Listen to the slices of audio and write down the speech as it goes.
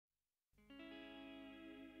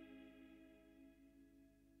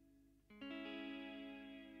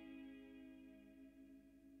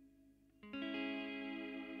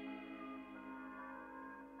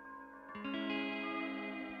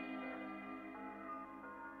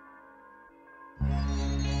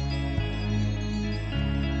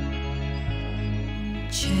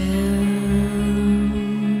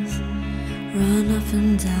chills run up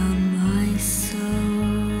and down my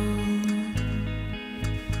soul,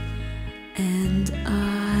 and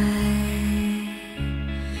I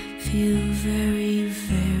feel very,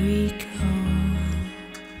 very cold.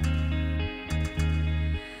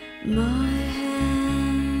 My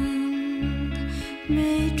hand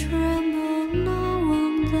may tremble now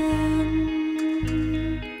and then,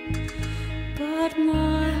 but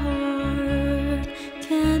my heart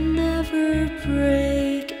can never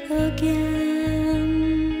break again.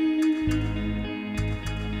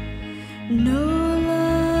 No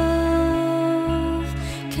love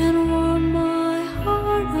can warm my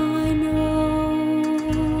heart, I know,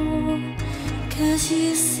 'cause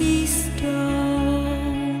you see,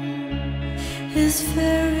 stone is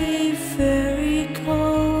very, very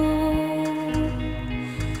cold.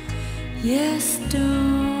 Yes,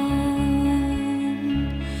 stone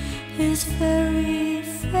is very,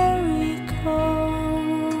 very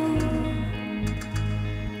cold.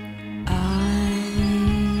 I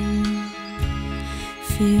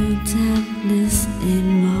feel dampness in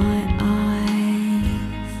my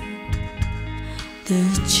eyes. The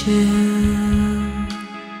chill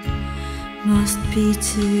must be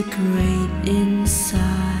too great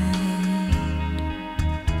inside,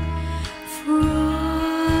 for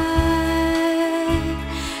I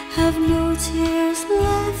have no tears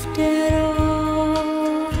left at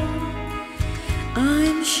all.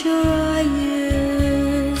 I'm sure I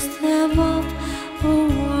used them up a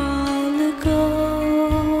while ago.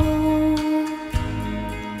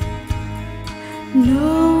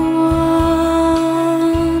 No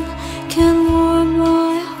one can warm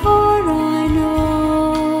my heart, I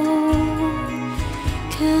know,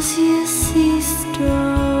 'cause you see,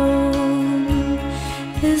 stone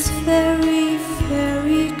is very,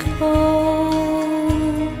 very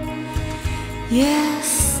cold. Yes,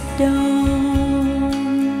 stone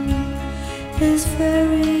is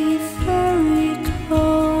very, very